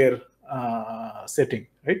healthcare setting,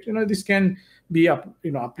 right? This can be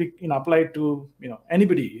applied to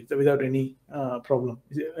anybody without any problem.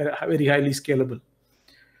 It's very highly scalable.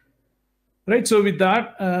 Right. So with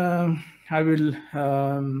that, I will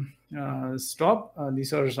stop.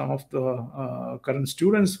 These are some of the current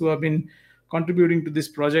students who have been contributing to this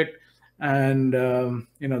project, and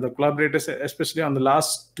the collaborators, especially on the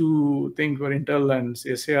last 2 things, were Intel and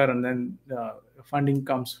CSIR, and then funding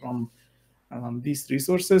comes from these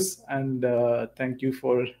resources. And thank you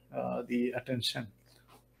for the attention.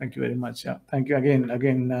 Thank you very much. Yeah. Thank you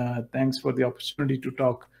again. Thanks for the opportunity to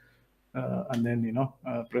talk. And then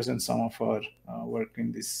present some of our work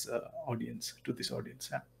in this audience, to this audience.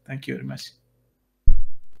 Yeah. Thank you very much.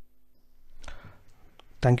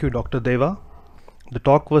 Thank you, Dr. Deva. The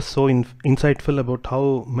talk was so insightful about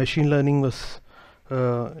how machine learning was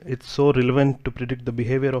it's so relevant to predict the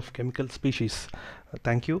behavior of chemical species.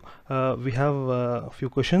 Thank you. We have a few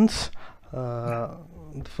questions. The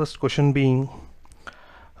first question being,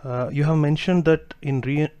 you have mentioned that in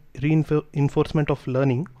reinforcement of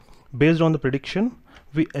learning, based on the prediction,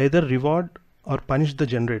 we either reward or punish the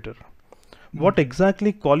generator. What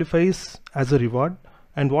exactly qualifies as a reward,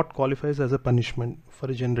 and what qualifies as a punishment for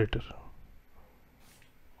a generator?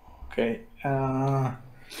 Okay.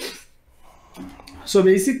 So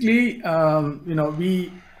basically,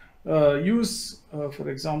 we use, for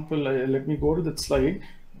example, let me go to that slide.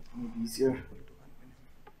 Easier.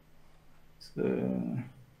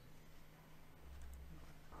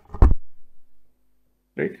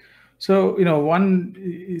 Right. So, one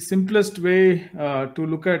simplest way to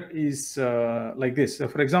look at is like this. So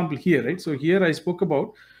for example, here, right? So here I spoke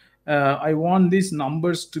about, I want these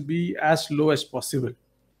numbers to be as low as possible,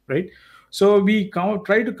 right? So we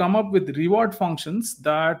try to come up with reward functions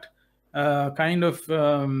that kind of,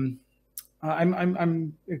 can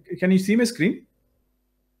you see my screen?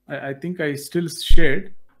 I think I still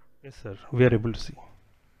shared. Yes, sir. We are able to see.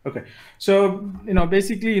 Okay, so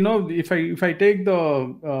basically, if I take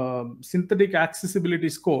the synthetic accessibility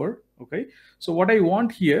score, okay, so what I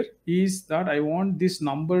want here is that I want this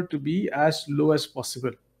number to be as low as possible,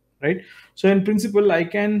 right? So in principle, I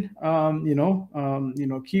can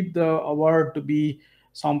keep the award to be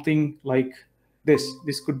something like this.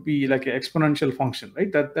 This could be like an exponential function,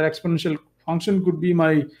 right? That exponential function could be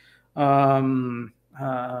my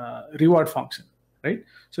reward function, right?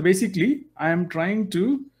 So basically, I am trying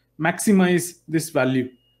to maximize this value,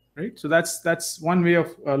 right? So that's one way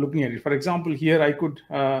of looking at it. For example, here I could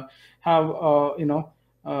have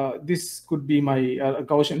this could be my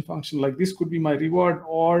Gaussian function, like this could be my reward,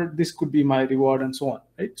 or this could be my reward, and so on,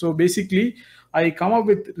 right? So basically, I come up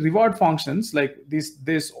with reward functions like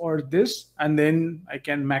this, or this, and then I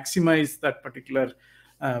can maximize that particular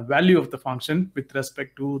value of the function with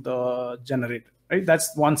respect to the generator, right?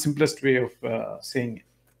 That's one simplest way of saying it,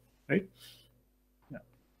 right?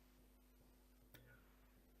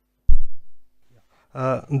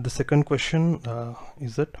 The second question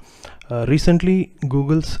is that recently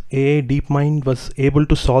Google's AI DeepMind was able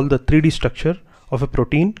to solve the 3D structure of a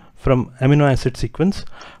protein from amino acid sequence.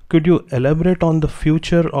 Could you elaborate on the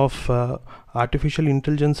future of artificial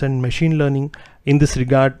intelligence and machine learning in this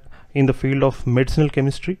regard in the field of medicinal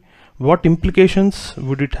chemistry? What implications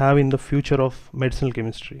would it have in the future of medicinal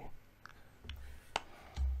chemistry?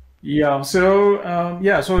 Yeah. So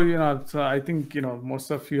so I think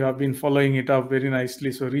most of you have been following it up very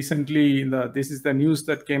nicely. So recently, this is the news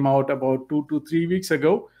that came out about 2 to 3 weeks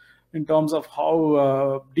ago, in terms of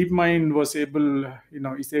how DeepMind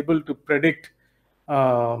is able to predict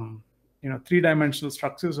three-dimensional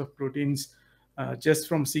structures of proteins just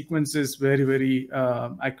from sequences very, very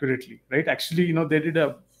accurately, right? Actually, they did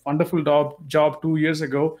a wonderful job 2 years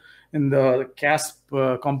ago in the CASP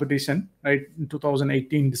competition, right, in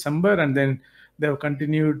 2018 December, and then they have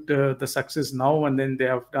continued the success now, and then they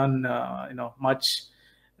have done much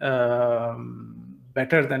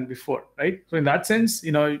better than before, right? So in that sense,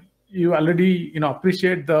 you already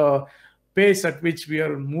appreciate the pace at which we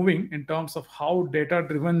are moving in terms of how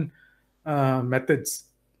data-driven methods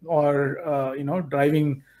are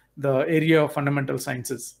driving the area of fundamental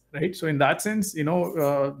sciences, right? So in that sense, in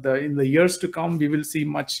the years to come, we will see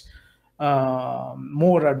much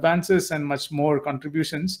more advances and much more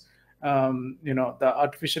contributions. The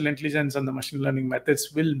artificial intelligence and the machine learning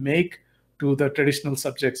methods will make to the traditional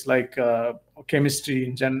subjects like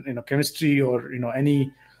chemistry, chemistry, or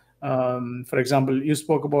any. For example, you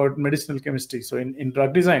spoke about medicinal chemistry. So in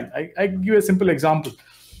drug design, I give a simple example.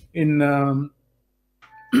 In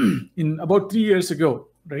about 3 years ago,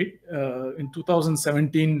 right, in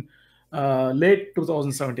 2017. Late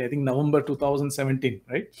 2017, I think November 2017,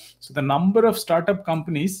 right? So the number of startup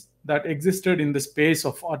companies that existed in the space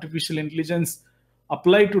of artificial intelligence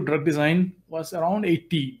applied to drug design was around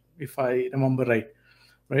 80, if I remember right?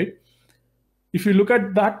 If you look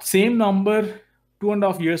at that same number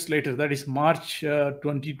 2.5 years later, that is March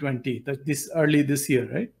 2020, early this year,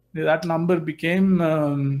 right? That number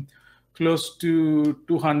became close to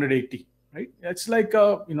 280, right? It's like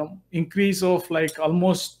a increase of like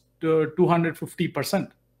almost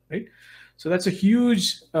 250%, right? So that's a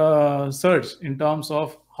huge surge in terms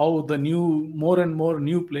of how the more and more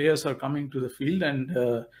new players are coming to the field, and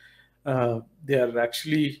they are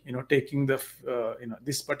actually taking the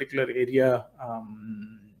this particular area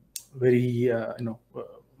very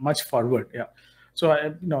much forward. Yeah. So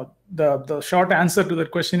the short answer to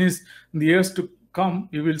that question is, in the years to come,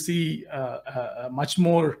 we will see much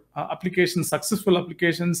more successful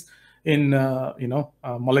applications in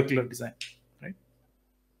molecular design, right?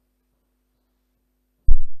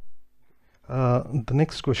 The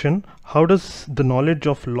next question: how does the knowledge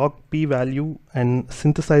of log p value and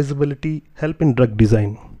synthesizability help in drug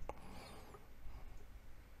design?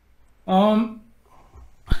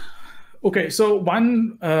 Okay, so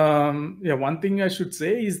one thing I should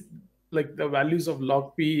say is, like, the values of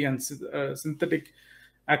log p and synthetic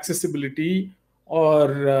accessibility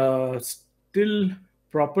are still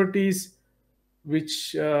properties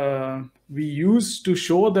which we use to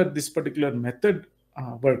show that this particular method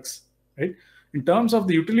works, right? In terms of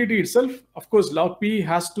the utility itself, of course, log p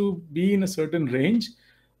has to be in a certain range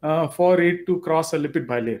for it to cross a lipid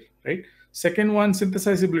bilayer, right? Second one,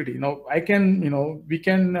 synthesizability. Now, we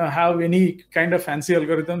can have any kind of fancy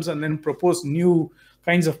algorithms and then propose new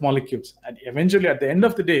kinds of molecules. And eventually, at the end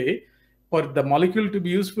of the day, for the molecule to be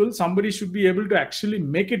useful, somebody should be able to actually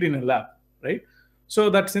make it in a lab, right? So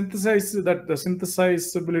the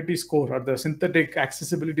synthesizability score, or the synthetic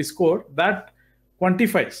accessibility score, that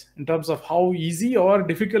quantifies in terms of how easy or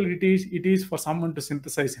difficult it is for someone to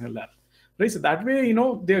synthesize in a lab, right? So that way,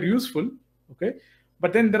 they are useful, okay?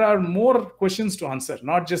 But then there are more questions to answer,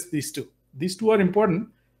 not just these two. These two are important,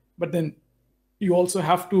 but then you also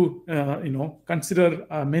have to consider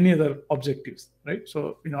many other objectives, right?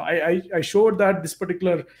 So I showed that this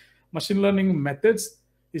particular machine learning methods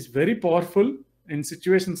is very powerful in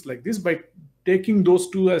situations like this by taking those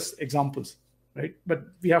two as examples, right? But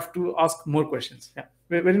we have to ask more questions. Yeah,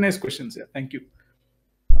 very nice questions. Yeah, thank you.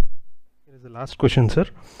 Here is the last question, sir.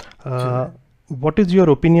 What is your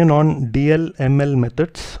opinion on DL/ML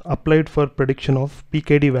methods applied for prediction of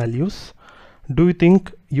PKD values? Do you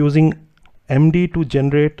think using MD to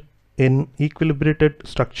generate an equilibrated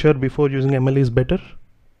structure before using ML is better?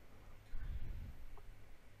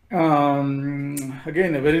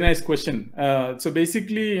 Again, a very nice question. So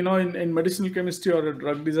basically, in medicinal chemistry or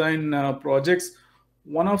drug design projects,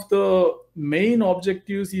 one of the main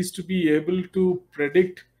objectives is to be able to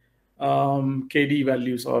predict KD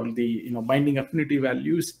values or the binding affinity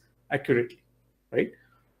values accurately, right?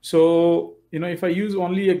 So if I use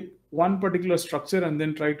only one particular structure and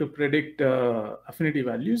then try to predict affinity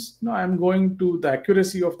values, the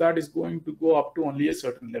accuracy of that is going to go up to only a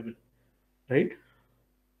certain level, right?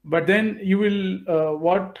 But then you will a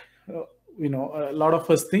lot of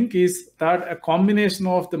us think is that a combination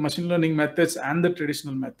of the machine learning methods and the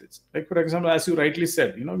traditional methods, like for example, as you rightly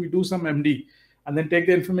said, we do some MD and then take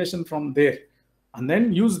the information from there and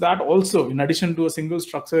then use that also in addition to a single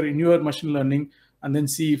structure in your machine learning and then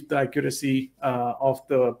see if the accuracy of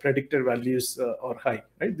the predicted values are high,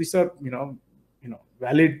 right? These are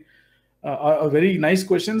valid are very nice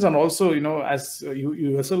questions, and also as you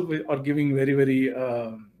yourself are giving very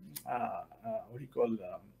what do you call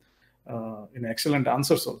excellent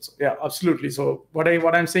answers also. Yeah, absolutely. So what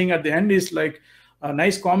I'm saying at the end is like a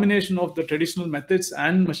nice combination of the traditional methods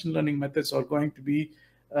and machine learning methods are going to be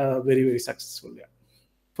very successful, yeah,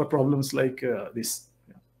 for problems like this.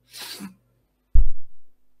 Yeah.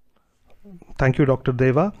 Thank you, Dr.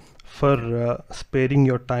 Deva, for sparing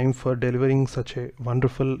your time for delivering such a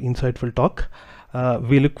wonderful, insightful talk.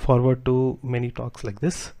 We look forward to many talks like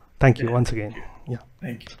this. Thank you once again. Yeah.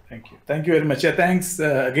 Thank you very much. Yeah, thanks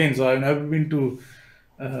again. So I've never been to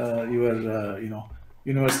your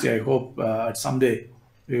university. I hope someday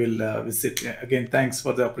we will visit. Again, thanks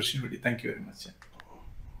for the opportunity. Thank you very much.